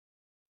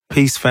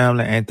Peace,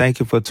 family, and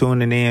thank you for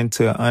tuning in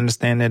to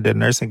Understanding the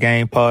Nursing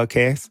Game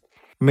podcast.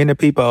 Many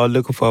people are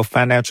looking for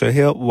financial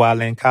help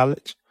while in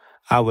college.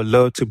 I would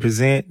love to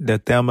present the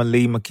Thelma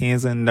Lee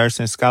McKenzie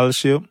Nursing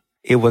Scholarship.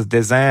 It was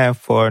designed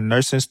for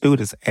nursing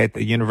students at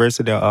the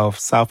University of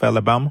South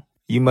Alabama.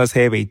 You must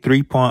have a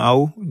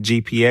 3.0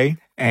 GPA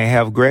and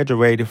have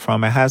graduated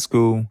from a high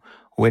school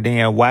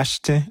within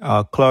Washington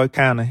or Clark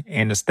County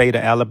in the state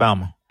of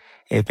Alabama.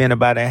 If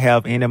anybody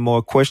have any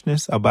more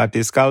questions about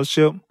this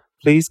scholarship,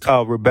 please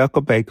call Rebecca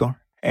Baker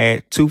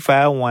at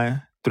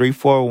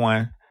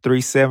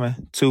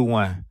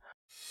 251-341-3721.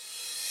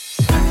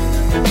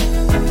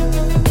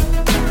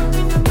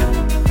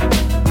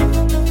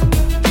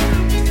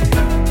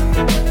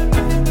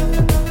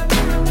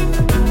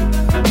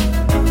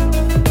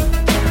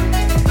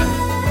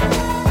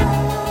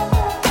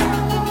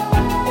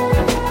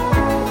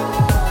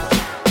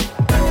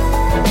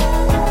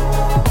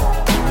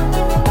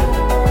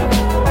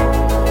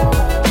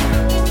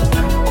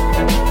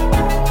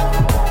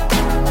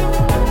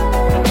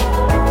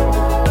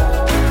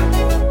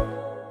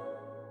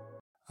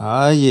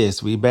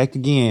 Yes, we back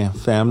again,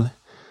 family.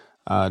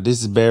 This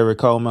is Barry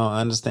Coleman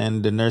on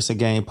Understanding the Nursing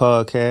Game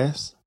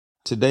podcast.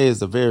 Today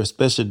is a very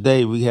special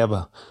day. We have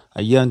a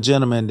young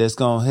gentleman that's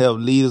going to help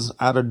lead us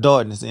out of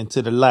darkness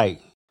into the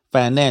light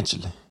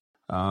financially.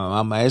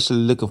 I'm actually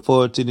looking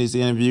forward to this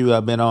interview.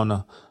 I've been on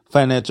a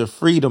financial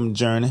freedom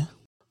journey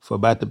for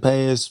about the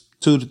past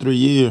 2 to 3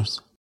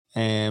 years.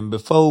 And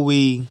before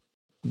we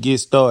get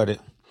started,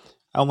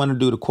 I want to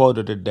do the quote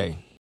of the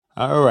day.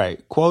 All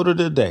right, quote of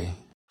the day.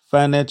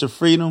 Financial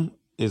freedom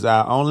is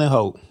our only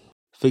hope.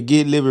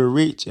 Forget living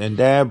rich and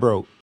die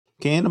broke.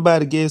 Can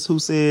anybody guess who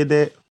said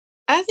that?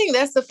 I think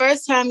that's the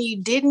first time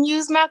you didn't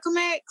use Malcolm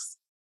X.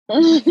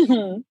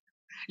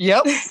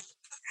 Yep.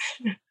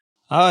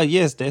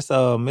 Yes, that's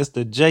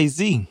Mr.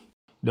 Jay-Z,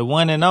 the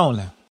one and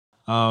only.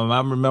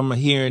 I remember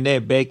hearing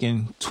that back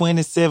in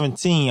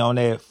 2017 on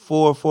that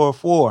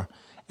 444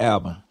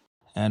 album.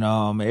 And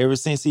ever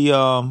since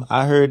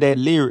I heard that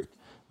lyric,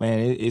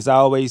 man, it's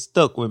always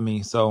stuck with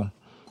me. So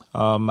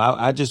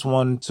I just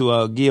wanted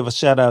to give a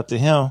shout out to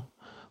him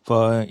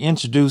for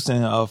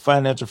introducing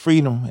financial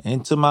freedom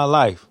into my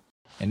life.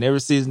 And ever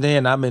since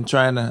then, I've been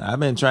trying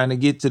to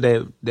get to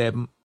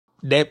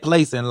that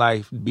place in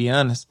life. To be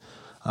honest,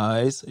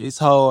 it's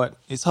hard.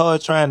 It's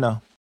hard trying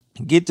to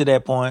get to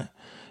that point,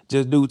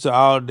 just due to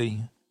all the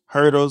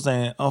hurdles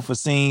and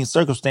unforeseen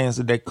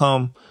circumstances that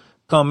come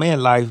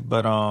in life.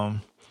 But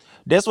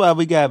that's why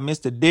we got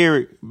Mr.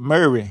 Derek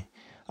Murray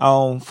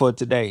on for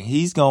today.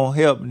 He's gonna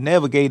help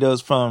navigate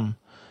us from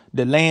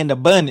the land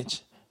of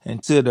bondage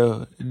into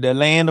the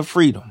land of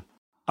freedom.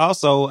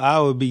 Also, I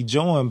will be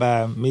joined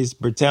by Miss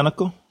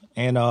Britannica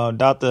and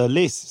Dr.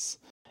 Alexis,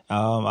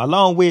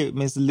 along with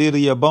Miss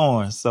Lydia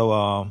Barnes.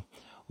 So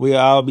we'll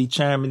all be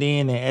chiming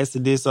in and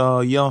asking this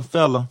young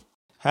fella,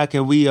 how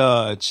can we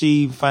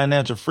achieve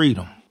financial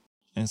freedom?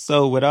 And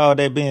so with all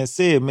that being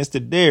said, Mr.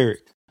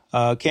 Derek,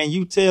 can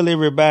you tell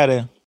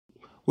everybody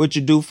what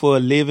you do for a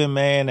living,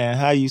 man, and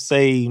how you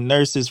save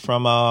nurses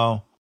from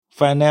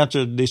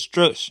financial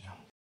destruction?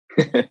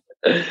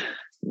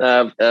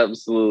 No,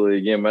 absolutely.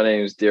 Again, my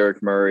name is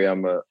Derek Murray.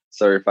 I'm a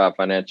certified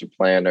financial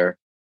planner,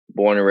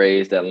 born and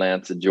raised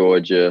Atlanta,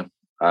 Georgia.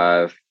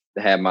 I've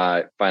had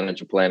my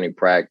financial planning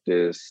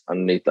practice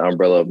underneath the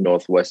umbrella of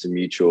Northwestern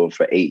Mutual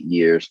for 8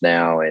 years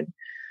now. And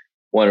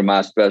one of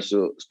my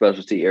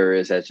specialty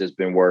areas has just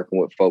been working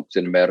with folks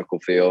in the medical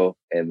field,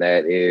 and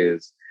that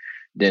is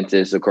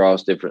dentists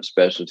across different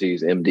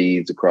specialties,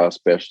 MDs across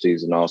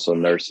specialties, and also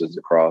nurses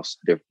across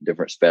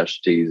different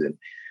specialties. And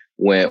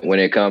when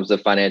it comes to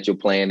financial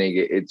planning,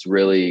 it's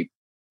really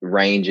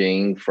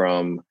ranging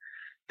from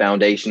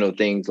foundational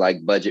things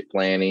like budget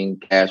planning,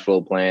 cash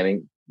flow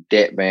planning,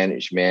 debt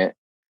management,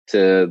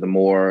 to the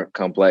more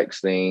complex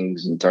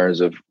things in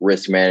terms of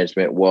risk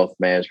management, wealth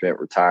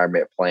management,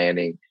 retirement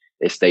planning,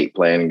 estate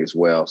planning as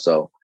well.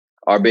 So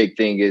our big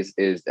thing is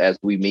as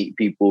we meet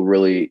people,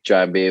 really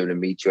try and be able to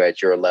meet you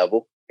at your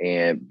level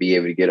and be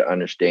able to get an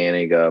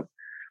understanding of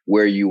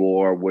where you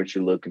are, what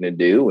you're looking to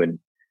do. And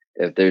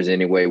if there's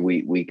any way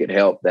we could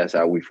help, that's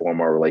how we form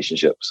our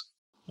relationships.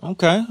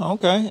 Okay.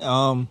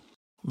 Mr.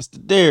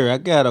 Derek, I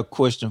got a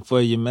question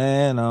for you,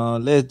 man.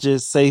 Let's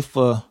just say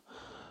for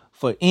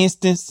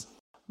instance,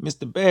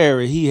 Mr.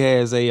 Barry, he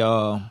has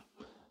a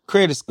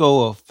credit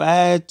score of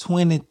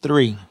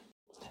 523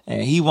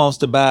 and he wants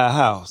to buy a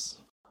house.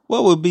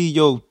 What would be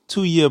your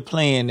 2-year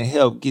plan to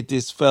help get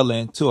this fella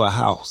into a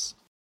house?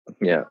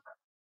 Yeah.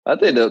 I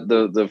think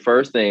the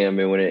first thing,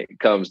 when it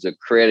comes to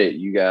credit,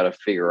 you got to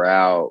figure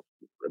out,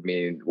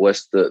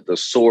 what's the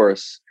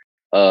source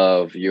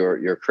of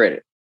your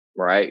credit,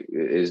 right?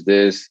 Is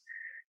this,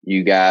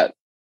 you got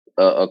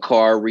a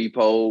car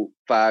repo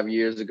 5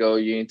 years ago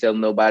you ain't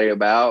telling nobody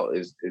about?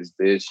 Is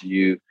this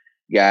you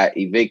got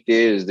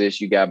evicted? Is this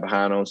you got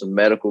behind on some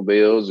medical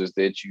bills? Is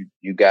that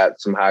you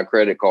got some high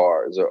credit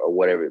cards or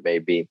whatever it may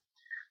be?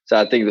 So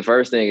I think the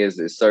first thing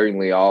is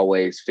certainly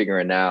always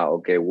figuring out,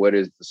 okay, what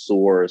is the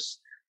source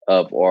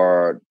of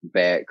our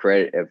bad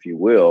credit, if you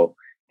will,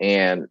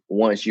 And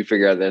once you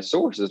figure out that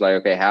source, it's like,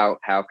 okay, how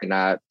can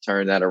I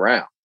turn that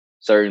around?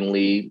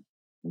 Certainly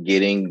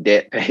getting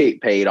debt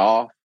paid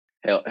off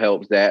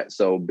helps that.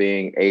 So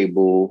being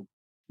able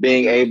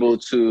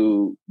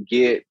to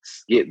get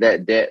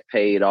that debt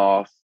paid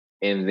off,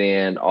 and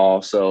then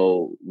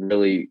also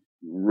really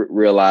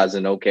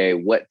realizing, okay,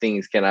 what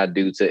things can I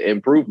do to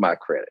improve my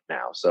credit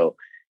now? So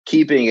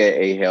keeping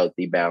a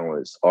healthy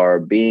balance, or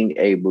being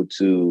able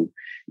to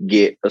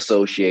get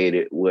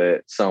associated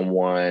with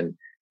someone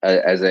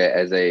as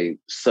a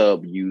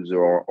sub user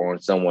or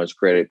on someone's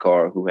credit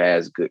card who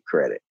has good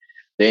credit.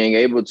 Being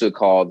able to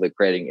call the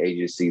credit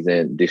agencies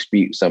and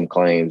dispute some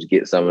claims,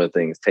 get some of the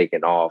things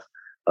taken off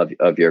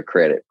of your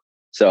credit.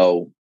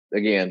 So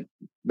again,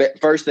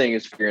 first thing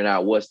is figuring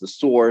out what's the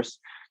source,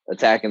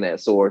 attacking that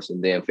source,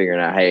 and then figuring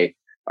out, hey,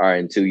 all right,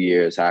 in 2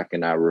 years, how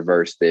can I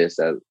reverse this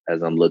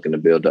as I'm looking to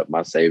build up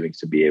my savings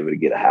to be able to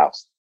get a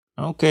house?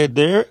 Okay,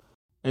 Derek.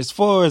 As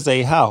far as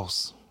a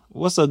house,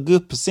 what's a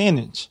good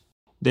percentage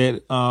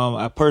that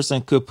a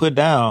person could put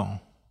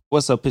down?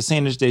 What's a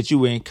percentage that you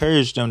would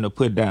encourage them to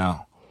put down?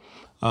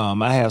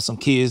 I have some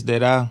kids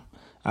that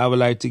I would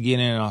like to get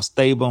in a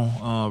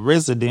stable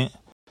resident.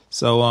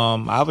 So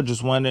I was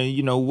just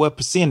wondering, what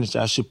percentage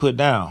I should put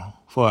down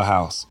for a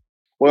house.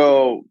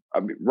 Well, I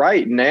mean,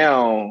 right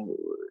now,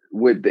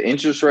 with the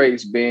interest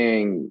rates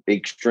being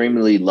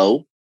extremely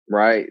low,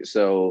 right?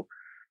 So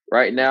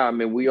right now, I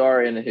mean, we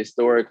are in a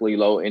historically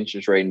low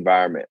interest rate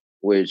environment,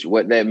 which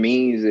what that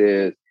means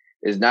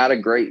is not a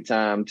great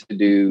time to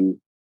do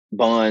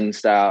bond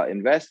style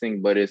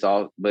investing, but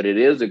it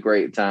is a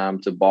great time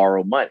to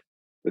borrow money,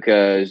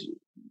 because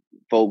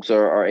folks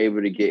are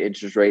able to get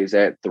interest rates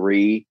at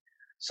 3,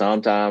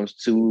 sometimes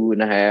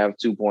 2.5,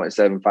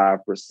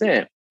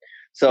 2.75%.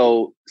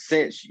 So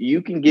since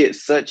you can get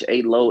such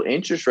a low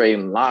interest rate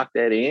and lock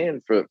that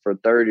in for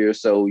 30 or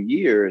so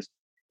years,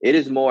 it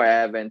is more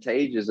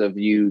advantageous of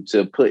you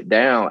to put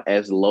down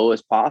as low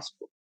as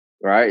possible,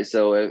 right?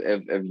 So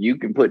if you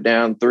can put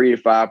down 3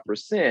 to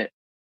 5%,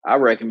 I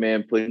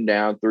recommend putting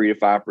down 3 to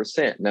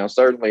 5%. Now,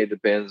 certainly it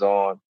depends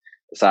on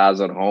the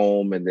size of the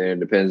home, and then it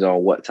depends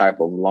on what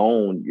type of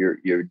loan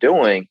you're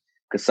doing,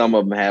 because some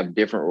of them have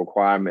different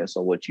requirements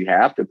on what you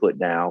have to put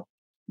down.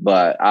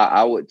 But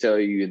I would tell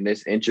you, in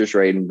this interest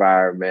rate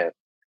environment,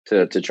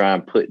 to try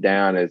and put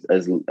down as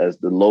the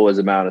lowest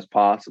amount as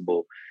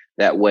possible.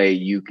 That way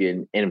you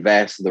can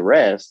invest the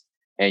rest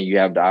and you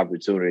have the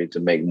opportunity to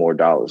make more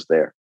dollars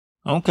there.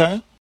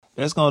 Okay.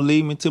 That's going to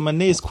lead me to my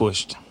next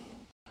question.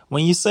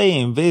 When you say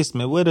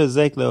investment, what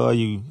exactly are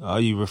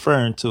you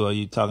referring to? Are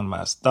you talking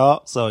about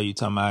stocks, or are you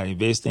talking about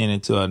investing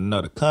into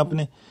another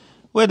company?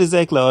 What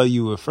exactly are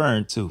you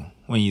referring to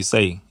when you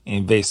say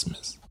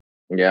investments?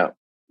 Yeah.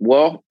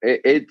 Well,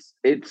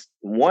 it's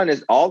one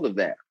is all of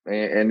that,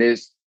 and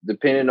it's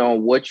depending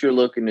on what you're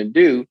looking to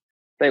do.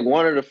 I think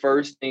one of the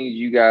first things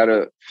you got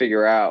to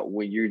figure out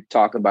when you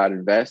talk about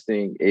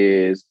investing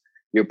is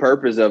your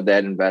purpose of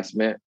that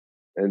investment,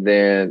 and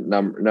then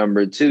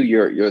number two,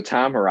 your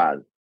time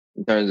horizon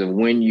in terms of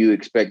when you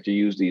expect to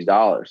use these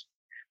dollars.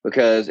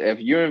 Because if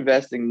you're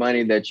investing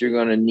money that you're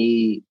going to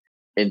need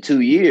in 2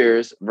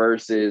 years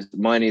versus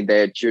money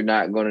that you're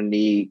not going to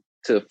need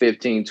to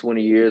 15,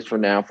 20 years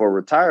from now for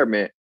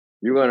retirement,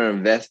 you're going to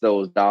invest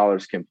those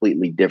dollars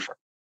completely different,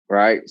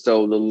 right?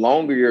 So the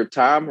longer your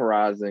time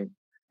horizon,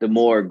 the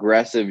more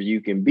aggressive you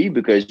can be,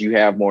 because you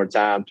have more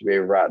time to be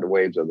able to ride the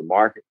waves of the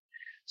market.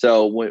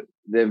 So when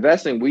the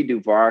investing we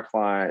do for our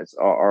clients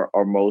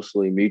are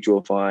mostly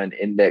mutual fund,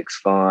 index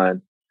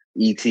fund,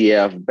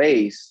 ETF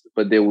based,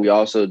 but then we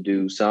also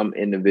do some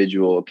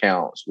individual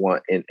accounts,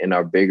 one in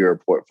our bigger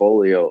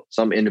portfolio,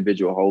 some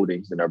individual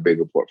holdings in our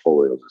bigger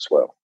portfolios as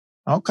well.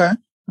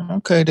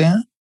 Okay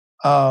then.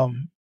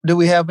 Do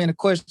we have any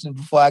questions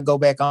before I go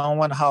back? I don't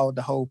want to hold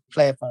the whole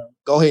platform.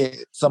 Go ahead.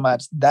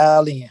 Somebody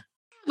dial in.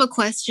 I have a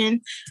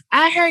question.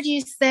 I heard you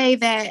say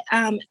that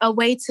a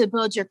way to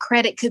build your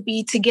credit could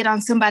be to get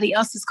on somebody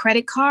else's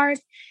credit card.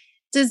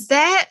 Does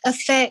that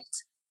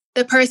affect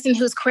the person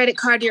whose credit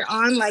card you're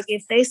on? Like,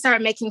 if they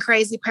start making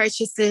crazy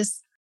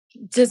purchases,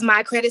 does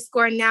my credit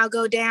score now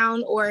go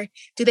down? Or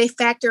do they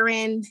factor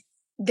in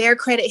their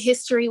credit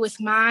history with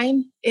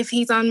mine if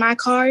he's on my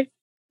card?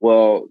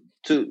 Well,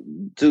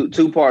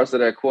 two parts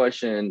of that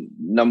question.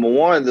 Number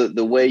one,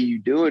 the way you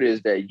do it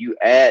is that you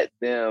add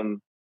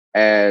them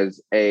as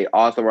a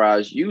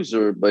authorized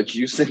user, but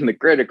you send the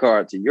credit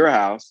card to your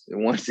house,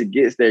 and once it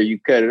gets there, you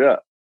cut it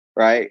up,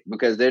 right?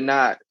 Because they're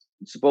not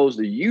supposed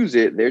to use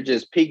it. They're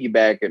just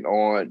piggybacking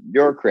on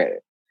your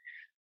credit.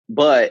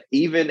 But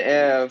even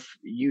if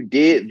you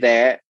did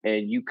that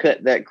and you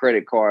cut that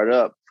credit card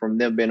up from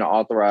them being an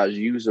authorized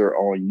user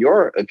on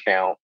your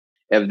account,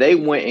 if they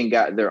went and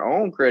got their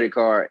own credit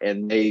card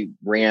and they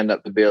ran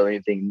up the bill or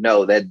anything,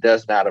 no, that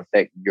does not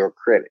affect your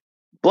credit.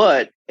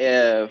 But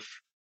if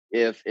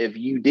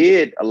you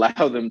did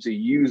allow them to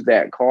use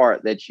that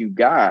card that you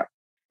got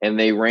and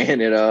they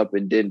ran it up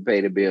and didn't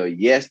pay the bill,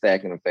 yes,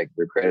 that can affect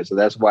their credit. So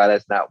that's why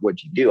that's not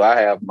what you do.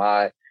 I have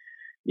my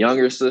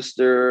younger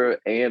sister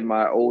and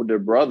my older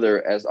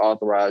brother as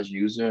authorized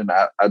user, and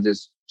I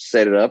just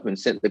set it up and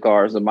sent the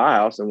cars to my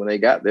house. And when they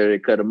got there, they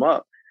cut them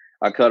up.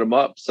 I cut them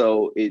up.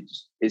 So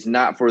it's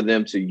not for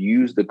them to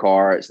use the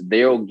cards.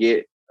 They'll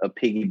get a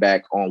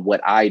piggyback on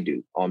what I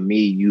do, on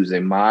me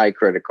using my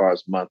credit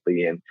cards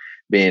monthly and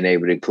being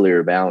able to clear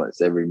a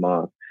balance every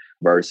month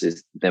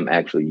versus them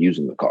actually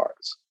using the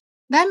cards.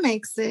 That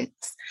makes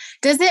sense.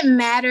 Does it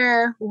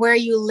matter where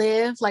you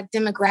live, like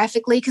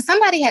demographically? Because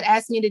somebody had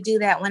asked me to do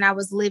that when I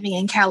was living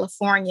in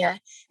California,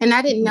 and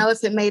I didn't know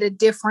if it made a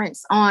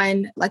difference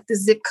on like the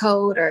zip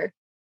code or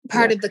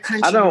part of the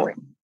country.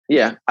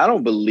 I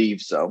don't believe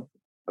so.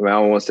 I mean, I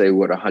don't want to say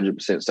with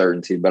 100%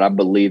 certainty, but I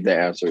believe the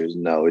answer is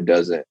no. It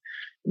doesn't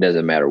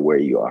matter where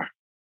you are.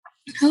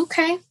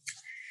 Okay.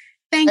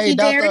 Thank you,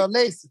 Derek. Dr.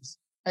 Alexis.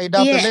 Hey,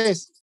 Dr.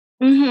 Alexis.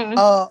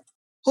 Mm-hmm.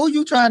 Who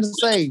you trying to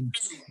save?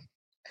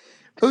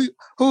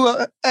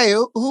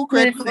 Who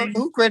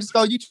credit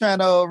score you trying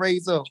to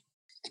raise up?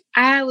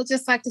 I would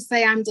just like to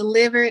say I'm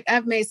delivered.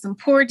 I've made some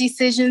poor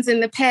decisions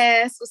in the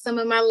past with some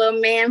of my little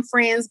man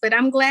friends, but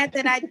I'm glad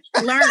that I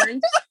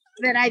learned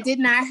that I did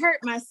not hurt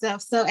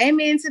myself. So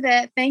amen to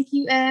that. Thank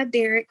you,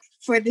 Derek,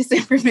 for this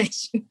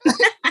information.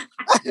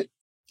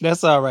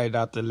 That's all right,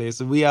 Dr.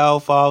 Lisa. We all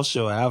fall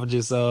short. I was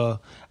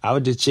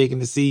just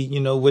checking to see,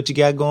 what you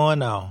got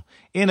going on.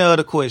 Any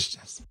other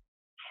questions?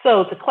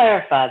 So to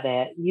clarify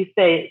that, you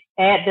say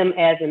add them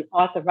as an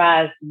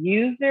authorized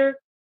user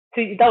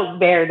don't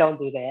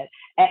do that.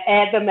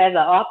 Add them as an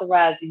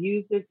authorized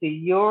user to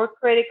your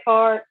credit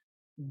card,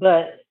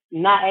 but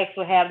not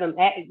actually have them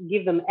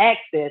give them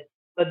access,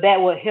 but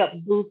that would help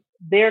boost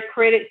their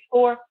credit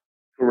score?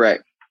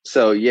 Correct.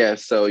 So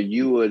so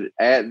you would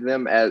add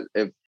them as,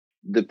 if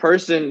the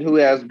person who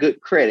has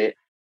good credit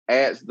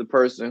adds the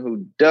person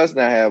who does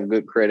not have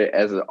good credit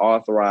as an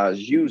authorized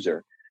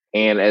user.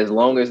 And as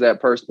long as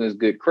that person is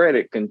good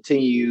credit,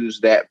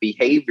 continues that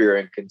behavior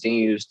and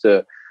continues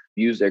to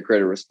use their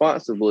credit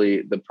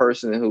responsibly, the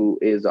person who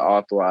is an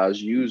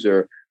authorized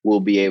user will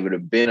be able to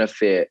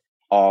benefit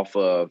off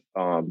of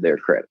their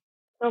credit.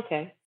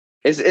 Okay.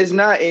 It's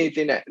not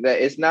anything that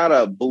it's not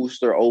a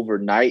booster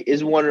overnight.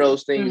 It's one of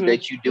those things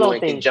that you do in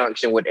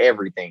conjunction with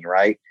everything,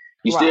 right?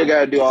 You still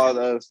got to do all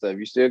the other stuff.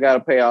 You still got to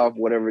pay off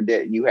whatever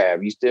debt you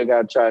have. You still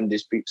got to try and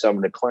dispute some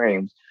of the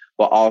claims,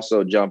 but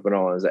also jumping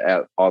on as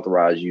an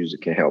authorized user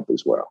can help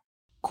as well.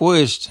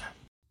 Question.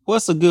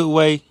 What's a good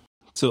way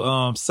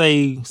to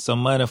save some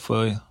money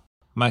for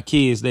my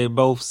kids? They're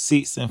both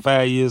 6 and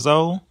 5 years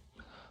old.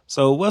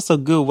 So what's a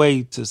good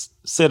way to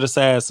set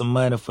aside some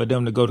money for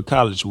them to go to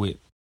college with?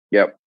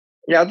 Yep.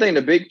 Yeah, I think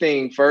the big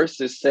thing first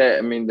is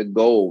the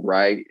goal,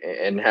 right?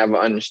 And have an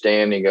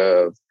understanding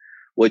of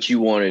what you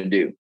want to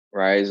do,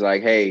 right? It's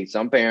like, hey,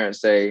 some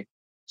parents say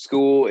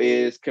school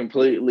is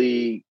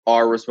completely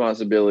our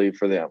responsibility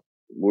for them.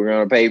 We're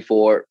going to pay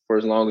for it for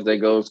as long as they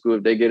go to school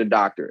if they get a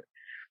doctorate.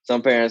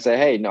 Some parents say,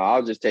 hey, no,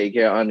 I'll just take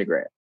care of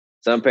undergrad.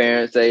 Some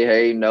parents say,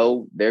 hey,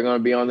 no, they're going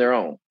to be on their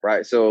own,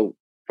 right? So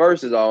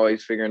first is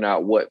always figuring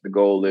out what the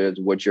goal is,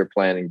 what you're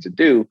planning to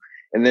do.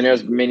 And then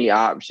there's many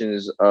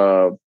options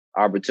of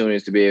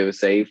opportunities to be able to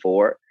save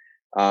for it.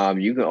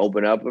 You can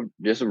open up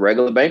just a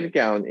regular bank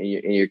account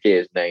in your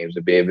kids' names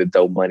to be able to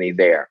throw money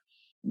there.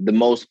 The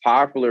most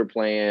popular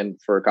plan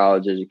for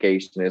college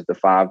education is the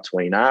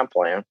 529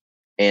 plan.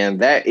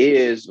 And that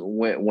is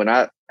when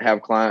I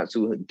have clients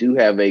who do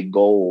have a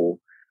goal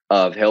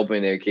of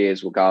helping their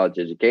kids with college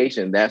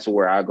education, that's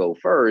where I go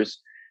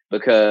first,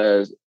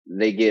 because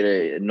they get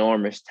an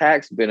enormous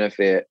tax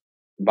benefit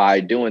by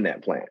doing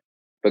that plan.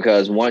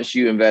 Because once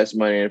you invest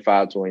money in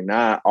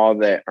 529, all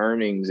that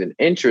earnings and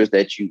interest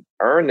that you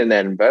earn in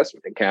that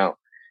investment account,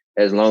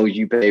 as long as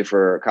you pay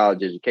for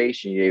college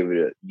education, you're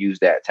able to use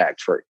that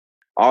tax-free.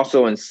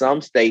 Also, in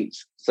some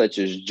states, such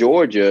as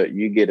Georgia,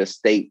 you get a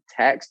state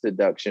tax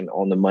deduction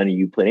on the money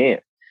you put in.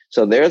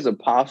 So there's a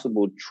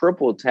possible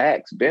triple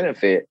tax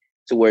benefit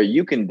to where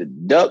you can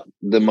deduct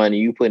the money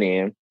you put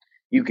in,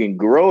 you can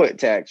grow it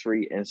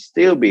tax-free and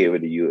still be able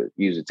to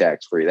use it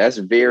tax-free. That's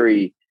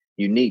very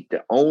unique.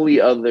 The only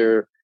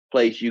other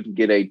place you can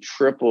get a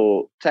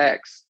triple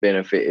tax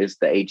benefit is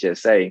the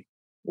HSA,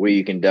 where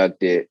you can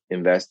deduct it,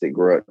 invest it,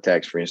 grow it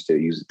tax-free, and still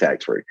use it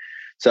tax-free.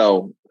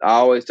 So I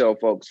always tell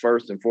folks,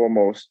 first and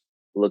foremost,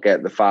 look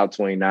at the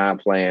 529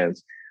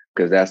 plans,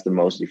 because that's the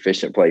most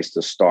efficient place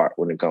to start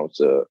when it comes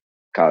to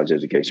college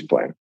education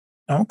plan.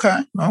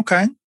 Okay.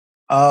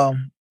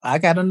 I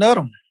got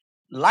another one.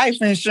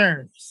 Life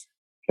insurance.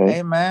 Okay.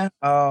 Hey, man,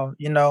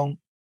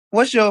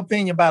 what's your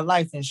opinion about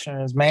life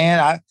insurance,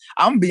 man?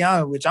 I'm gonna be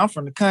honest with you. I'm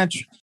from the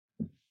country,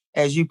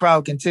 as you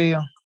probably can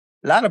tell.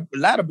 A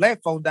lot of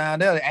black folk down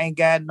there ain't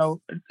got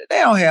they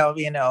don't have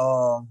any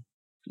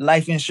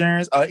life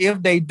insurance, or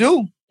if they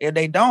don't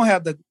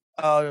have to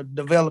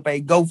develop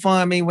a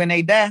GoFundMe when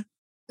they die,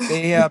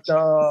 they have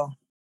to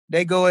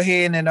they go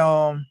ahead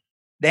and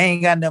they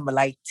ain't got nothing but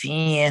like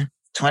 10,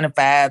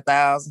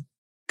 25,000.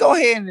 Go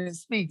ahead and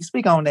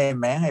speak on that,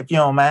 man, if you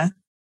don't mind.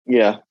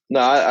 Yeah, no,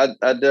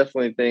 I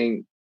definitely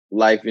think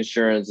life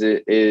insurance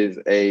is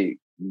a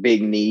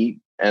big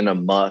need and a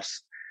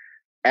must.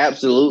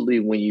 Absolutely,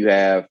 when you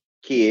have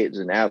kids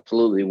and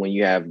absolutely when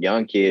you have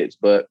young kids,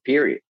 but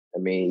period. I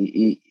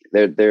mean,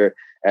 they're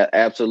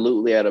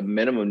absolutely at a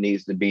minimum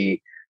needs to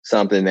be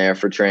something there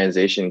for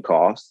transition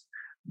costs.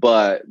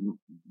 But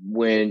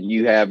when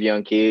you have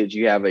young kids,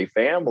 you have a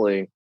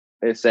family,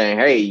 it's saying,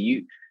 hey,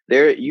 you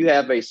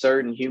have a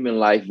certain human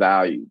life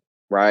value,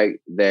 right?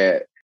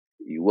 That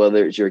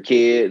whether it's your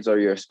kids or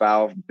your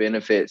spouse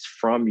benefits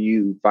from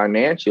you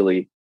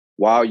financially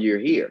while you're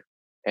here.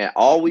 And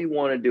all we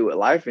want to do with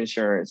life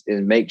insurance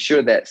is make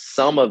sure that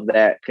some of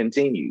that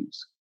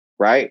continues,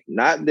 right?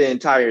 Not the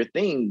entire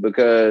thing,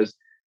 because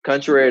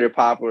contrary to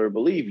popular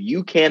belief,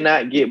 you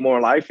cannot get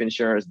more life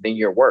insurance than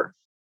you're worth,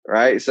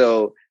 right?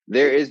 So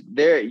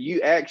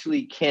you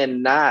actually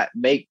cannot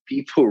make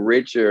people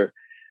richer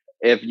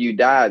if you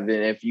die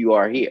than if you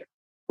are here,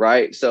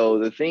 right? So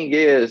the thing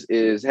is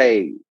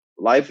hey,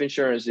 life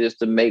insurance is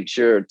to make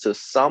sure to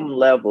some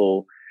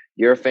level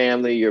your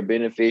family, your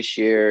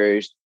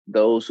beneficiaries,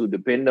 those who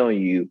depend on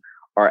you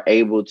are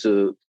able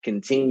to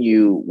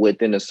continue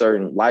within a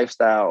certain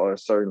lifestyle or a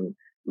certain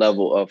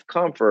level of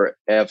comfort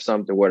if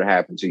something were to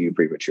happen to you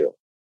prematurely.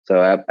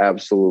 So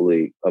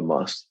absolutely a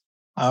must.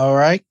 All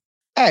right.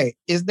 Hey,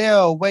 is there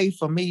a way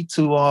for me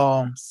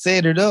to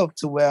set it up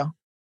to where,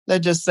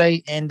 let's just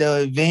say in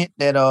the event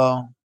that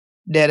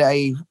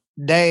a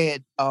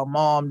dad or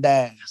mom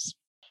dies,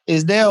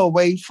 is there a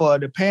way for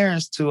the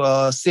parents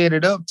to set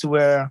it up to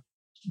where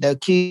the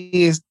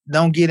kids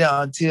don't get it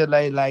until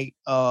they like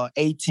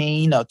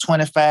 18 or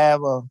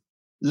 25 or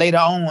later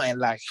on in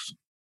life?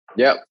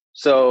 Yep.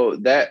 So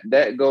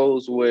that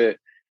goes with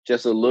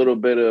just a little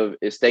bit of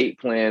estate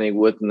planning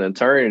with an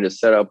attorney to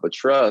set up a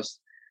trust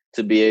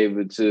to be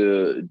able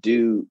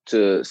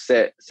to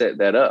set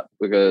that up.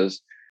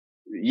 Because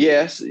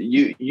yes,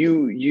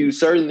 you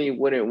certainly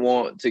wouldn't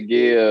want to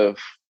give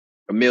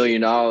 $1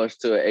 million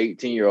to an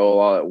 18-year-old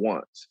all at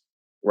once,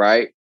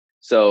 right?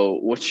 So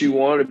what you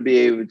want to be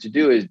able to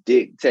do is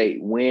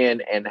dictate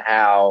when and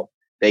how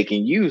they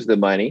can use the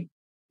money,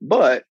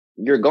 but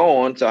you're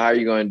gone, so how are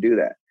you going to do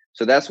that?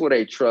 So that's what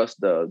a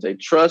trust does. A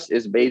trust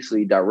is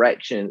basically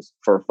directions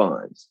for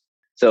funds.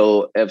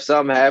 So if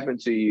something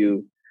happened to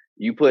you,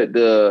 you put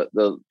the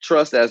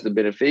trust as the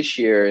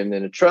beneficiary, and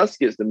then the trust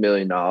gets the $1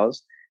 million.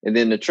 And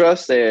then the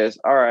trust says,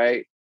 all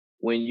right,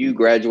 when you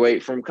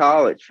graduate from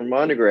college, from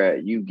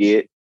undergrad, you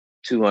get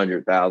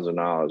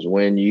 $200,000.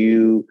 When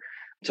you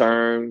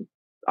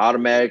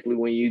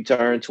when you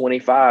turn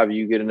 25,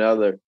 you get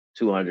another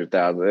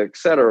 200,000, et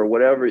cetera,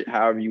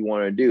 however you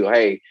want to do.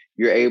 Hey,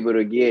 you're able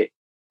to get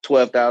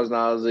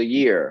 $12,000 a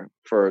year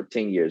for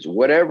 10 years,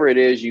 whatever it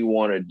is you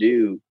want to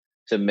do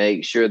to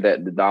make sure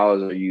that the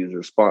dollars are used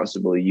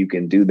responsibly. You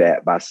can do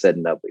that by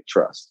setting up a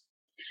trust.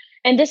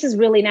 And this is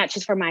really not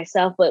just for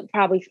myself, but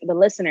probably for the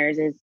listeners,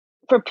 is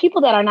for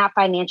people that are not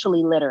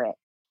financially literate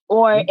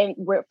or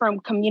from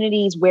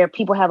communities where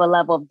people have a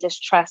level of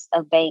distrust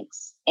of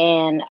banks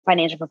and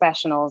financial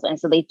professionals. And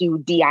so they do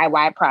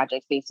DIY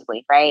projects,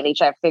 basically, right? They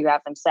try to figure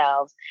out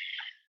themselves.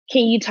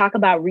 Can you talk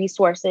about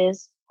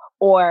resources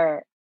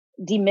or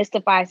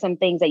demystify some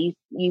things that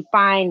you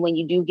find when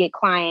you do get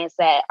clients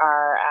that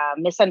are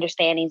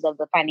misunderstandings of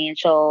the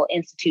financial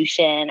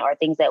institution, or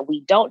things that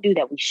we don't do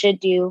that we should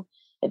do?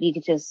 If you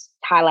could just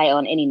highlight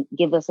on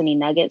give us any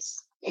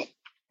nuggets.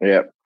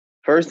 Yeah.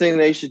 First thing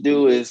they should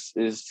do is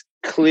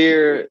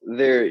clear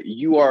their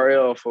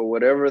URL for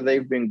whatever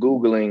they've been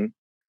Googling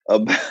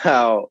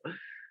about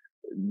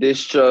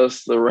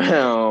distrust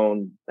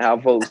around how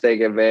folks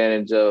take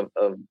advantage of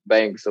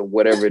banks or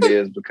whatever it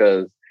is,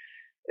 because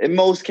in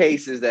most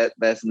cases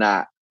that's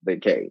not the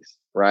case,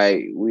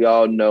 right? We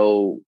all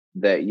know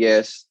that,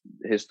 yes,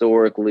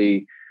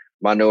 historically,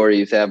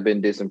 minorities have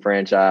been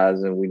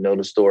disenfranchised, and we know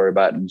the story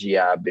about the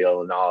GI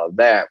Bill and all of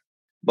that.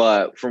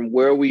 But from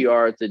where we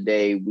are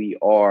today, we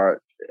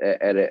are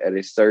at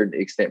a certain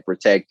extent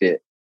protected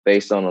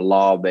based on a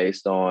law,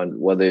 based on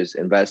whether it's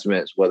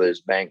investments, whether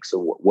it's banks,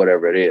 or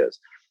whatever it is.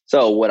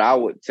 So what I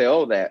would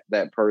tell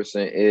that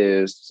person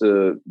is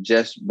to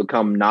just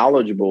become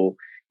knowledgeable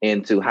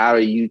into how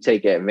do you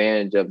take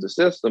advantage of the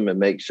system and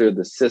make sure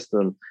the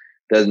system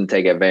doesn't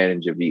take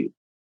advantage of you,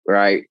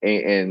 right?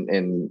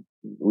 And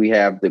we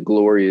have the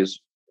glorious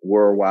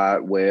World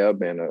Wide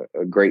Web, and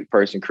a great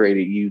person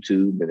created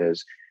YouTube, and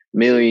there's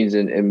millions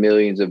and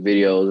millions of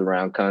videos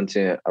around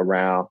content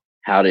around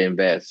how to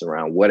invest,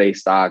 around what a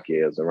stock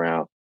is,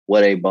 around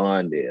what a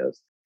bond is,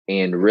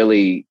 and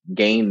really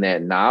gain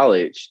that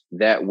knowledge.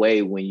 That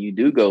way, when you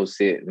do go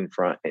sit in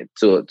front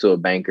to a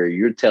banker,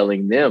 you're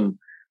telling them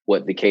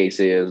what the case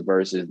is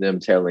versus them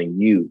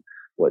telling you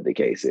what the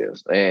case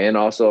is, and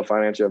also a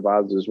financial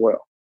advisor as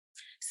well.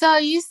 So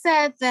you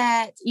said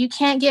that you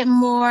can't get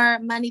more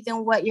money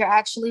than what you're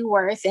actually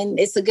worth. And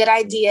it's a good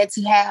idea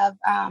to have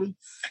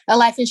a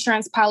life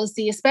insurance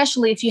policy,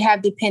 especially if you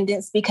have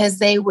dependents, because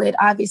they would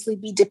obviously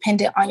be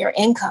dependent on your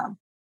income.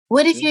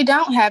 What if you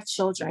don't have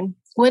children?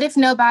 What if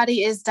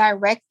nobody is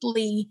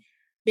directly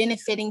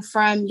benefiting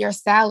from your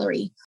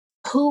salary?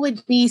 Who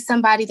would be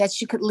somebody that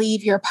you could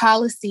leave your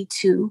policy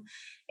to?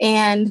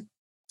 And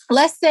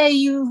let's say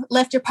you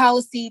left your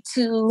policy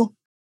to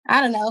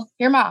I don't know,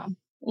 your mom.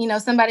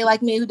 Somebody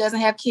like me who doesn't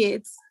have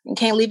kids and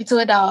can't leave it to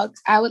a dog.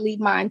 I would leave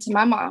mine to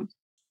my mom.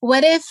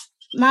 What if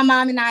my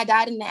mom and I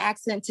died in an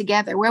accident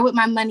together? Where would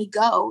my money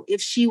go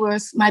if she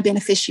was my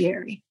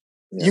beneficiary?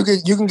 You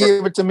can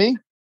give it to me.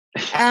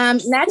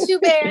 Not you,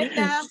 Bear.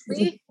 No,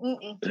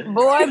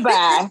 boy,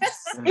 bye.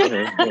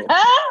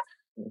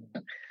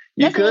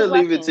 You could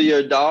leave it to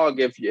your dog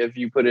if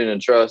you put it in a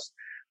trust.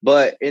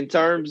 But in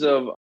terms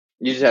of,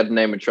 you just have to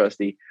name a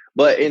trustee.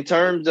 But in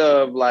terms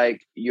of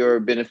like your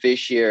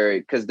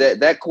beneficiary, because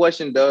that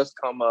question does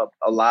come up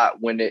a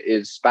lot when it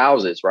is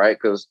spouses, right?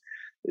 Because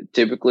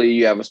typically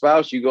you have a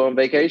spouse, you go on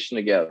vacation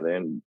together,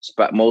 and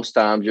most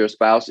times your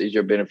spouse is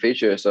your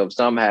beneficiary. So if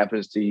something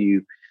happens to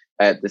you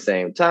at the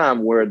same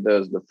time, where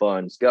does the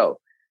funds go?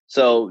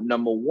 So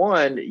number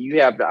one,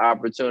 you have the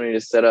opportunity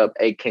to set up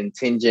a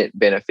contingent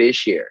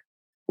beneficiary,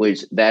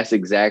 which that's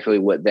exactly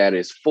what that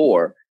is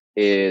for,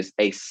 is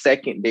a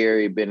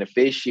secondary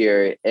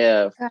beneficiary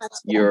if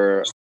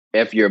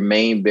your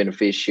main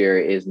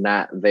beneficiary is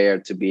not there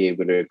to be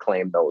able to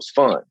claim those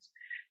funds.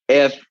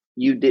 If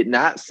you did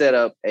not set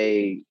up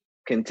a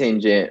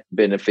contingent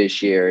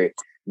beneficiary,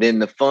 then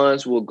the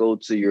funds will go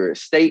to your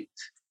estate,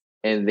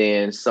 and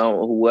then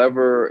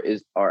whoever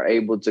are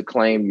able to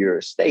claim your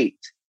estate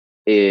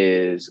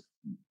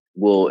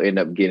will end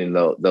up getting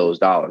those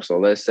dollars. So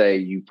let's say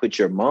you put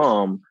your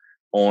mom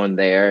on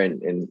there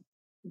and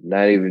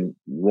not even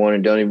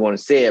don't even want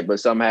to say it, but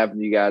something happened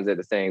to you guys at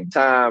the same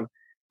time,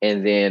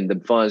 and then the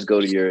funds go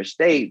to your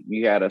estate.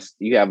 You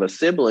have a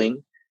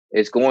sibling.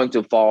 It's going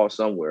to fall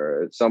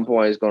somewhere. At some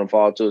point, it's going to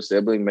fall to a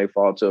sibling, may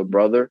fall to a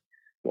brother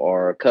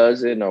or a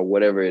cousin or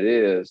whatever it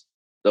is.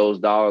 Those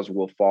dollars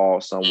will fall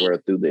somewhere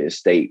through the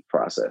estate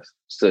process,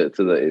 to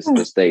the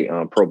estate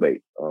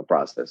probate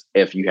process,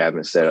 if you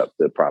haven't set up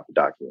the proper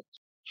documents.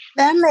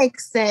 That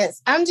makes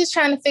sense. I'm just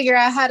trying to figure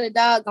out how the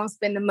dog gonna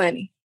spend the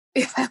money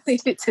if I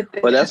leave it to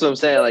them. But that's what I'm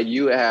saying. Like,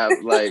 you have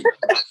like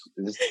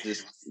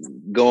just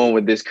going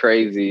with this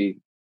crazy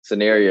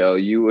scenario,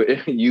 you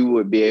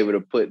would be able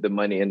to put the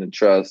money in the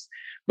trust,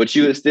 but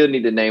you would still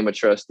need to name a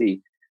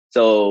trustee.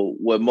 So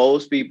what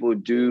most people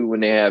do when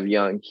they have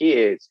young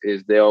kids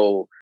is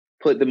they'll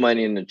put the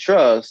money in the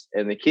trust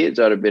and the kids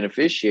are the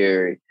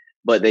beneficiary,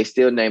 but they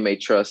still name a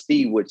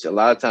trustee, which a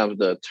lot of times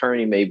the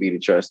attorney may be the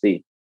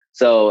trustee.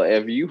 So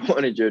if you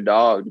wanted your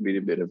dog to be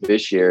the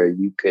beneficiary,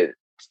 you could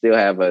still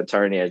have an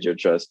attorney as your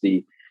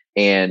trustee,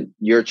 and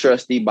your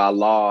trustee by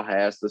law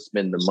has to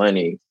spend the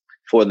money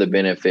for the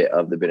benefit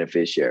of the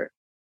beneficiary.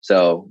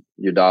 So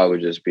your dog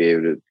would just be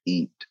able to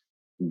eat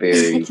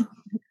very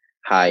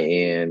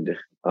high-end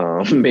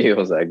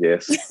meals, I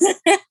guess.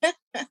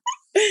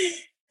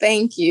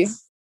 Thank you.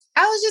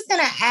 I was just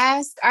going to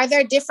ask, are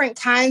there different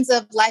kinds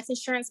of life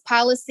insurance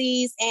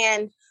policies,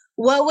 and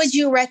what would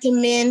you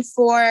recommend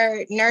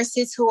for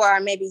nurses who are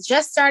maybe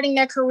just starting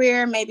their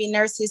career, maybe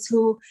nurses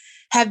who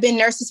have been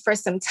nurses for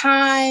some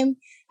time?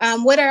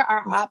 What are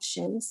our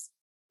options?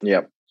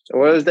 Yep.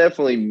 Well, there's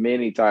definitely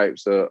many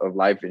types of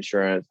life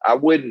insurance. I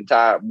wouldn't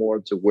tie it more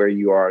to where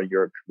you are in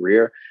your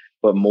career,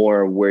 but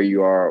more where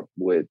you are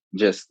with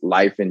just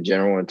life in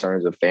general in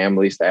terms of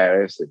family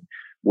status and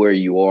where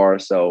you are.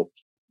 So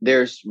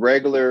there's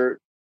regular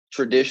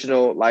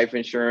traditional life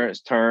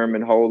insurance, term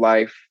and whole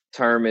life.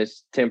 Term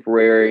is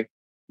temporary.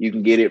 You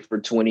can get it for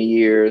 20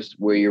 years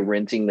where you're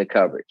renting the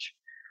coverage.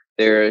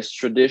 There's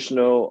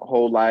traditional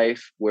whole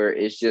life where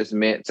it's just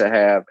meant to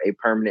have a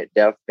permanent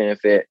death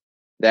benefit.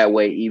 That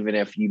way, even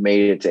if you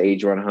made it to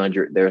age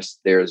 100,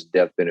 there's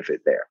death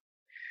benefit there.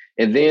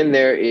 And then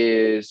there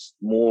is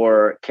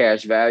more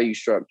cash value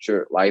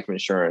structured life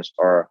insurance,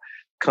 or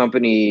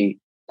company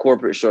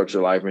corporate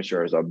structure life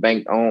insurance, or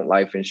bank-owned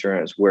life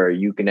insurance, where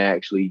you can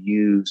actually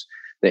use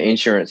the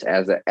insurance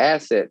as an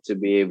asset to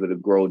be able to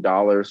grow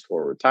dollars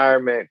for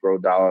retirement, grow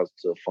dollars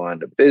to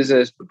fund a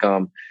business,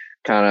 become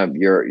kind of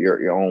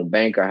your own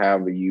bank, or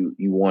however you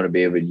want to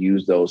be able to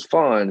use those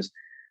funds.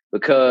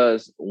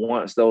 Because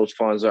once those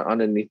funds are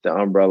underneath the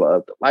umbrella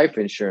of the life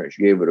insurance,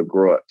 you're able to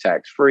grow up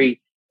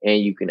tax-free, and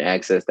you can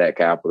access that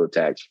capital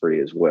tax-free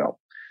as well.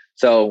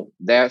 So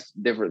that's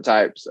different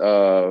types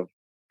of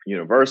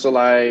universal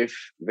life,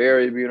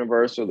 variable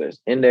universal, there's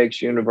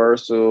index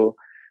universal,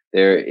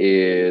 there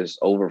is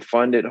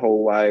overfunded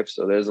whole life.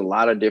 So there's a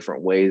lot of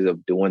different ways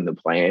of doing the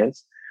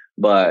plans,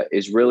 but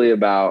it's really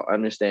about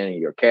understanding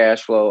your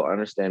cash flow,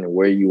 understanding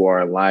where you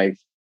are in life,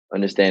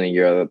 understanding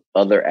your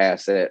other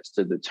assets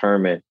to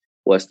determine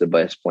what's the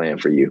best plan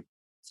for you.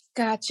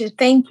 Gotcha.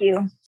 Thank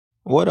you.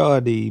 What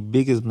are the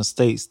biggest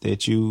mistakes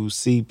that you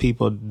see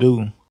people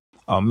do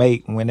or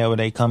make whenever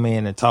they come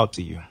in and talk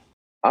to you?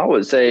 I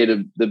would say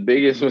the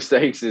biggest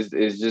mistakes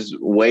is just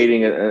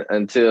waiting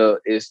until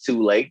it's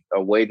too late,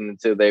 or waiting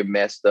until they're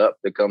messed up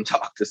to come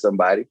talk to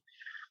somebody,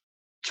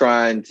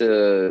 trying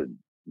to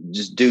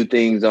just do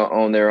things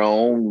on their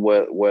own,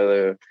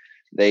 whether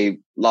they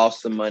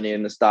lost some money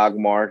in the stock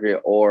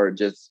market or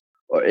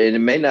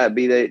it may not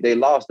be they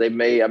lost. They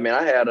may,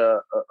 I had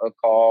a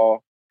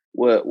call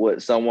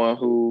with someone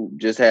who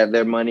just had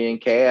their money in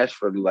cash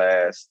for the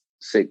last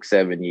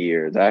 6-7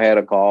 years. I had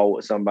a call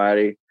with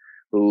somebody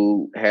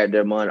who had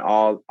their money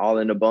all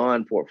in the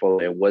bond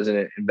portfolio and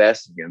wasn't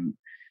investing, and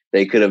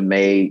they could have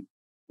made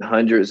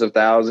hundreds of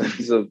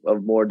thousands of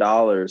more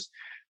dollars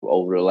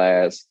over the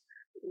last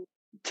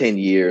 10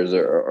 years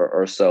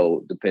or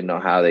so, depending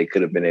on how they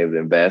could have been able to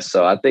invest.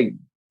 So I think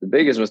the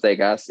biggest mistake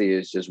I see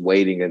is just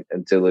waiting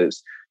until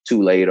it's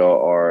too late,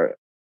 or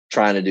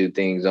trying to do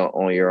things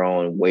on your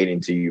own, waiting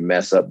till you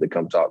mess up to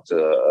come talk to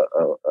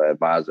a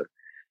advisor.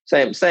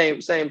 Same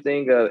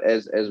thing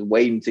as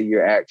waiting till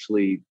you're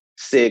actually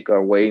sick,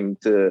 or waiting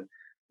till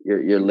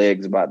your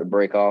leg's about to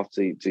break off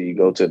till you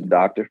go to the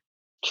doctor.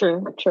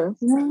 True.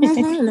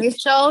 Mm-hmm. They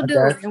sure do.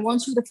 Okay. And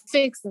want you to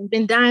fix them.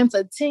 Been dying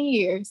for 10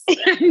 years.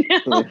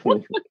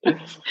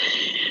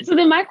 So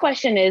then my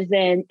question is,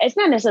 then it's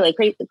not necessarily a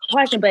crazy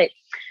question, but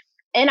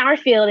in our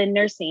field in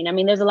nursing, I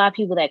mean, there's a lot of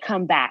people that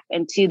come back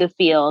into the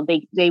field.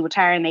 They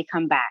retire and they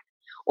come back.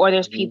 Or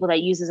there's people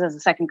that use this as a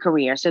second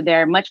career. So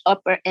they're much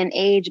upper in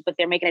age, but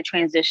they're making a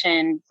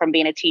transition from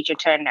being a teacher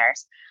to a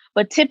nurse.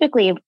 But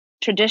typically,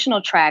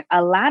 traditional track,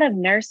 a lot of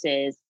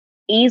nurses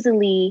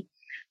easily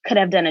could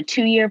have done a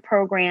 2-year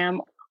program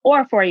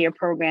or a 4-year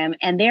program,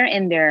 and they're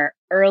in their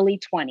early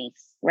 20s,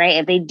 right?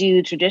 If they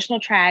do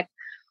traditional track,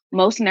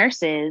 most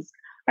nurses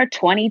are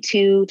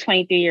 22,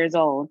 23 years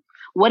old.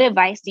 What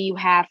advice do you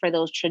have for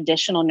those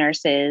traditional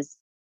nurses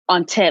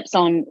on tips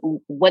on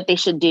what they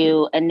should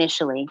do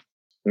initially?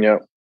 Yeah,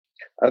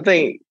 I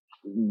think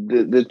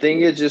the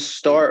thing is just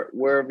start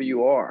wherever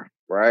you are,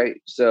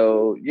 right?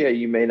 So yeah,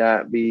 you may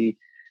not be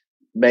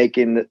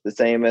making the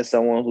same as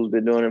someone who's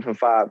been doing it for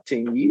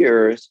 5-10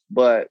 years,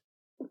 but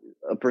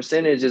a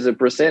percentage is a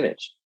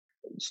percentage.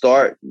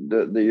 Start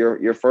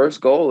your first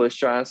goal is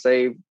trying to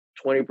save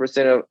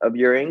 20% of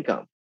your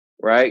income.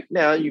 Right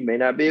now, you may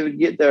not be able to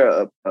get there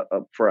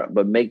up front,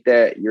 but make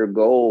that your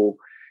goal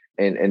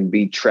and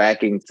be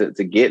tracking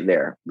to get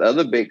there. The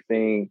other big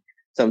thing,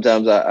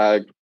 sometimes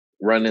I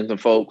run into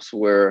folks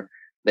where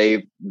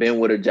they've been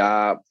with a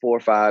job 4 or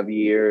 5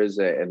 years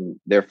and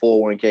their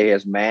 401k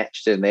has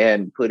matched and they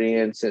hadn't put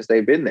in since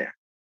they've been there.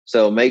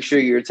 So make sure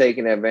you're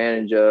taking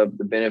advantage of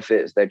the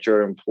benefits that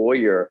your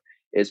employer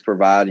is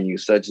providing you,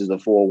 such as the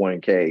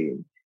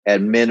 401k,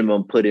 at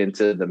minimum put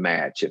into the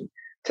match, and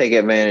take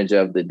advantage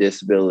of the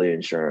disability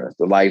insurance,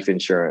 the life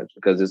insurance,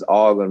 because it's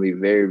all going to be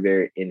very,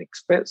 very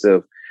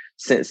inexpensive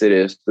since it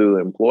is through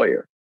the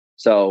employer.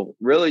 So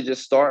really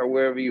just start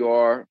wherever you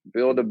are,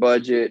 build a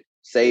budget,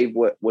 save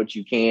what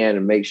you can,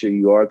 and make sure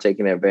you are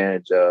taking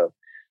advantage of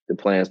the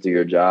plans through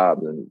your job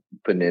and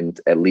putting in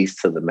at least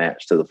to the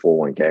match to the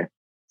 401k.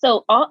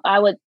 So I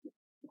would,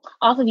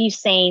 off of you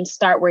saying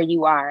start where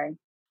you are,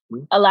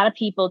 a lot of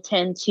people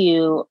tend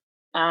to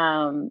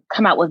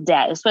come out with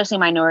debt, especially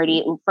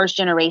minority, first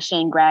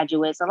generation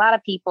graduates. A lot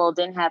of people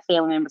didn't have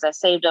family members that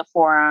saved up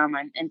for them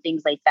and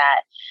things like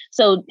that.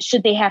 So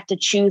should they have to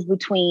choose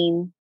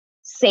between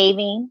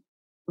saving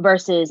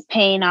versus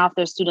paying off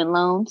their student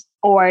loans?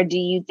 Or do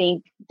you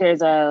think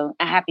there's a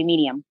happy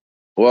medium?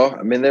 Well,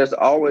 I mean, there's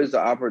always the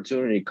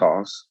opportunity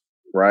cost,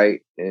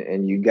 right?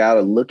 And you got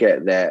to look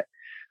at that.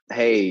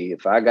 Hey,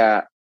 if I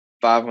got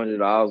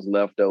 $500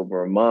 left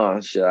over a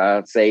month, should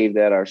I save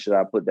that or should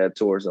I put that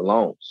towards the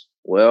loans?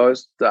 Well,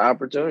 it's the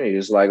opportunity.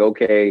 It's like,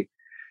 okay,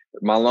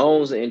 my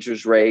loans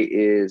interest rate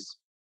is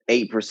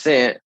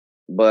 8%,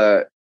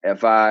 but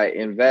if I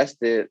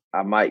invest it,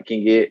 I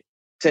can get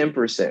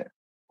 10%.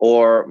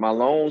 Or my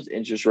loans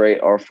interest rate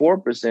are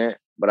 4%,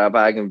 but if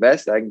I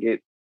invest, I can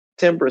get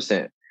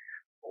 10%.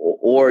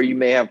 Or you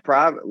may have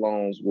private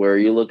loans where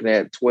you're looking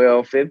at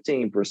 12,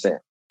 15%.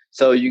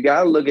 So you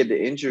got to look at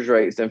the interest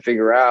rates and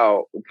figure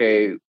out,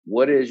 okay,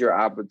 what is your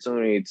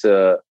opportunity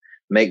to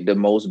make the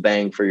most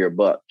bang for your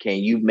buck? Can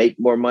you make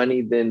more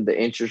money than the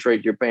interest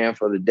rate you're paying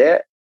for the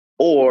debt?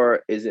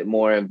 Or is it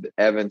more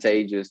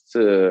advantageous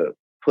to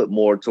put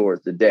more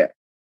towards the debt?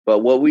 But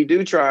what we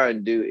do try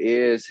and do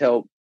is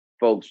help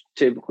folks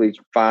typically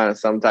find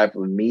some type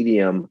of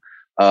medium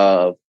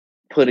of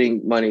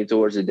putting money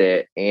towards the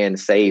debt and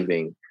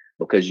saving,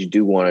 because you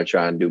do want to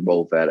try and do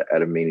both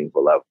at a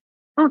meaningful level.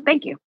 Oh,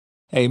 thank you.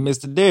 Hey,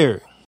 Mr.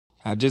 Derek,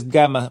 I just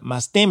got my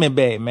stimmy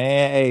back,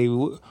 man. Hey,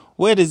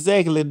 what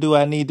exactly do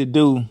I need to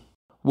do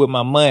with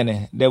my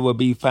money that will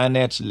be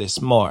financially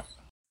smart?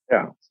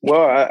 Yeah,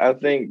 well, I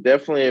think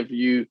definitely if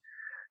you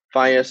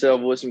find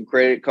yourself with some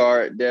credit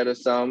card debt or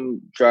something,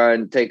 try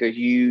and take a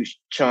huge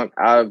chunk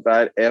out of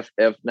that.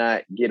 If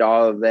not, get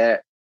all of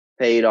that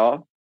paid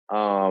off.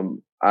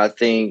 I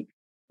think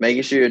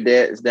making sure your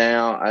debt is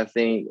down. I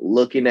think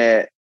looking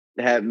at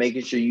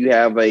making sure you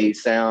have a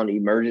sound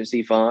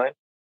emergency fund.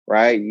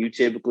 Right? You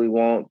typically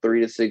want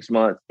 3 to 6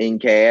 months in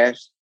cash.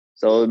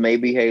 So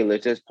maybe, hey,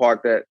 let's just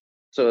park that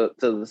to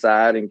the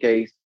side in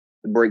case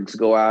the brakes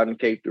go out, in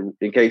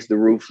case the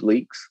roof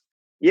leaks.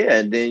 Yeah,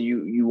 and then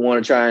you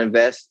want to try and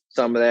invest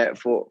some of that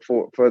for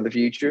the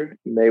future.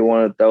 You may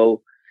want to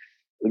throw,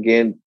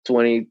 again,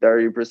 20,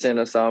 30%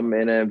 or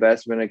something in an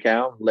investment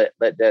account. Let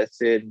that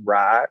sit and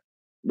ride.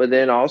 But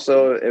then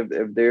also,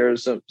 if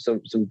there's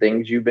some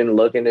things you've been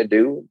looking to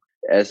do,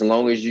 as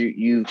long as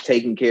you've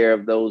taken care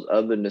of those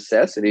other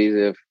necessities,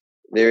 if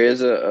there is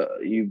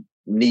you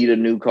need a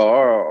new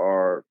car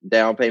or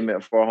down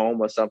payment for a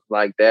home or something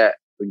like that.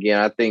 Again,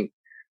 I think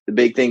the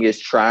big thing is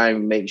try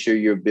and make sure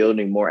you're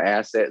building more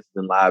assets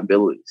than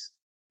liabilities.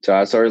 So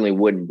I certainly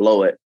wouldn't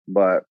blow it,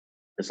 but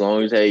as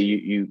long as, hey,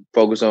 you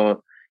focus on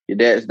your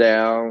debt's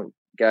down,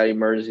 got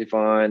emergency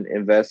fund,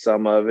 invest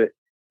some of it,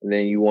 and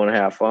then you want to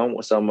have fun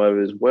with some of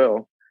it as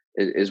well,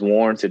 it's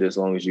warranted as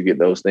long as you get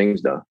those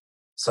things done.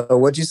 So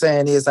what you're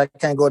saying is I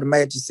can't go to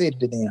Magic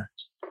City then?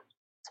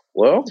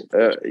 Well,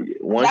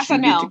 once you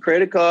get your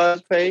credit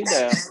cards paid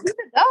down.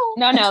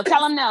 No,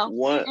 tell them no.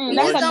 Once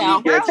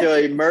you get your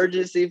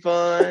emergency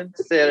fund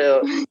set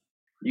up,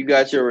 you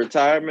got your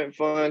retirement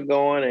fund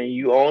going and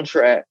you on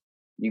track.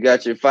 You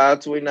got your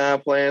 529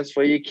 plans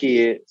for your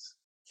kids.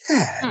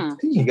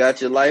 You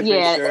got your life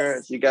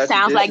insurance. You got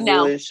your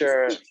disability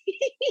insurance.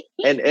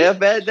 And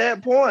if at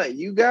that point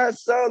you got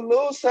some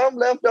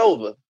left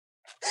over,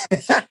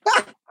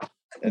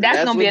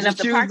 that's gonna be enough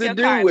to park your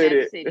car with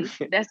it. City.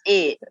 That's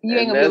it. You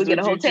ain't gonna be able to get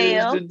a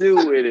hotel. To do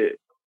with it.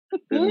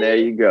 And there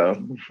you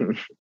go.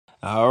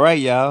 All right,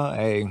 y'all.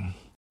 Hey,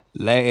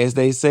 as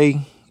they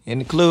say in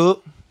the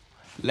club,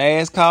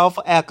 last call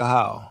for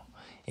alcohol.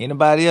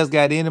 Anybody else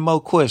got any more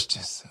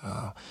questions?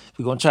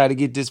 We're going to try to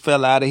get this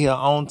fella out of here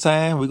on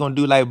time. We're going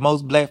to do like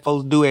most black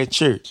folks do at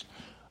church.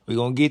 We're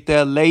going to get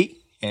there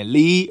late and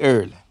leave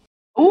early.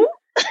 Ooh.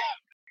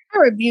 I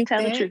rebuke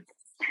Tell the truth.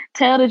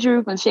 Tell the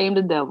truth and shame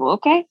the devil,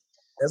 okay?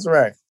 That's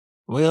right.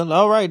 Well,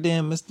 all right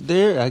then, Mr.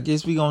 Derek. I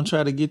guess we're going to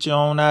try to get you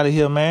on out of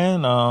here,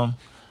 man. I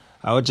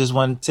would just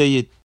want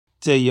to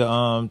tell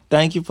you,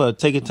 thank you for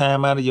taking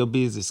time out of your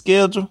busy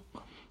schedule.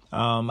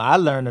 I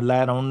learned a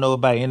lot. I don't know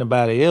about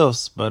anybody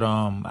else, but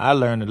I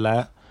learned a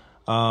lot.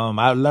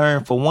 I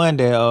learned for one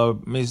that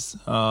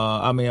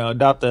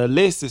Dr.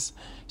 Alexis,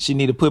 she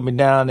need to put me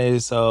down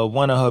as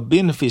one of her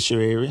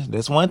beneficiaries.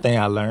 That's one thing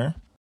I learned.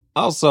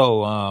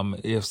 Also,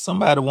 if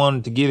somebody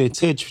wanted to get in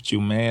touch with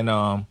you, man,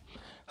 how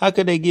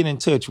could they get in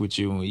touch with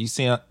you? You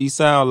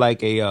sound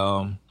like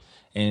a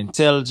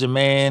intelligent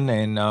man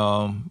and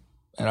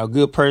a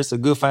good person,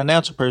 a good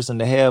financial person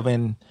to have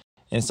in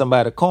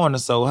somebody's corner.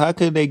 So how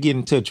could they get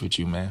in touch with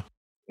you, man?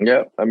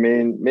 Yeah, I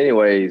mean, many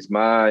ways.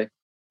 My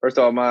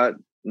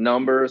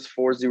number is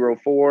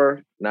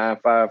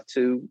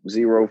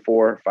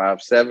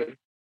 404-952-0457.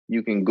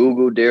 You can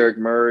Google Derek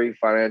Murray,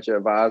 financial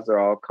advisor.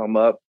 I'll come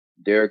up.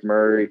 Derek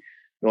Murray,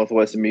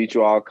 Northwestern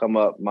Mutual. I'll come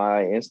up.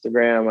 My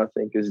Instagram, I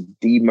think, is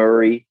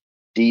DMurray,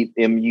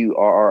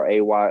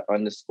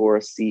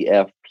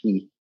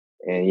 DMurray_CFP.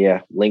 And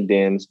yeah,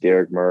 LinkedIn's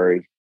Derek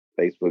Murray.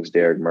 Facebook's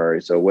Derek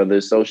Murray. So whether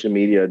it's social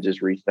media or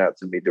just reaching out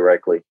to me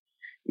directly,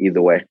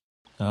 either way.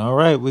 All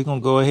right, we're going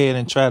to go ahead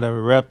and try to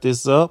wrap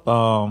this up.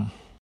 I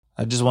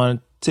just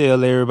want to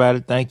tell everybody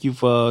thank you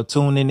for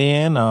tuning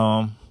in.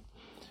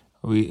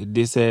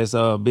 This has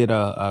been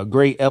a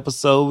great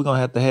episode. We're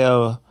going to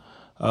have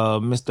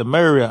Mr.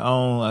 Murray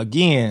on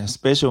again,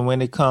 especially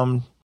when it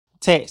comes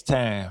tax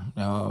time,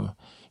 so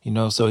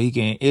he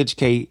can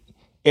educate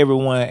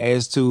everyone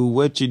as to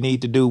what you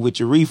need to do with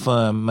your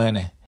refund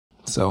money.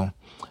 So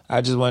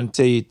I just want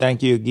to tell you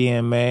thank you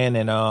again, man.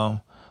 And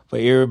for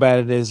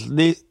everybody that's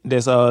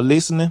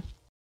listening,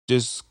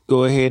 just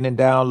go ahead and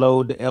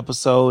download the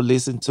episode,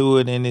 listen to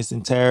it in its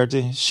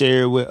entirety,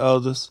 share it with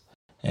others.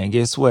 And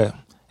guess what?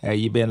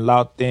 You've been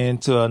locked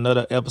into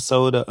another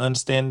episode of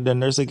Understanding the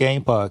Nursing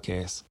Game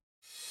podcast.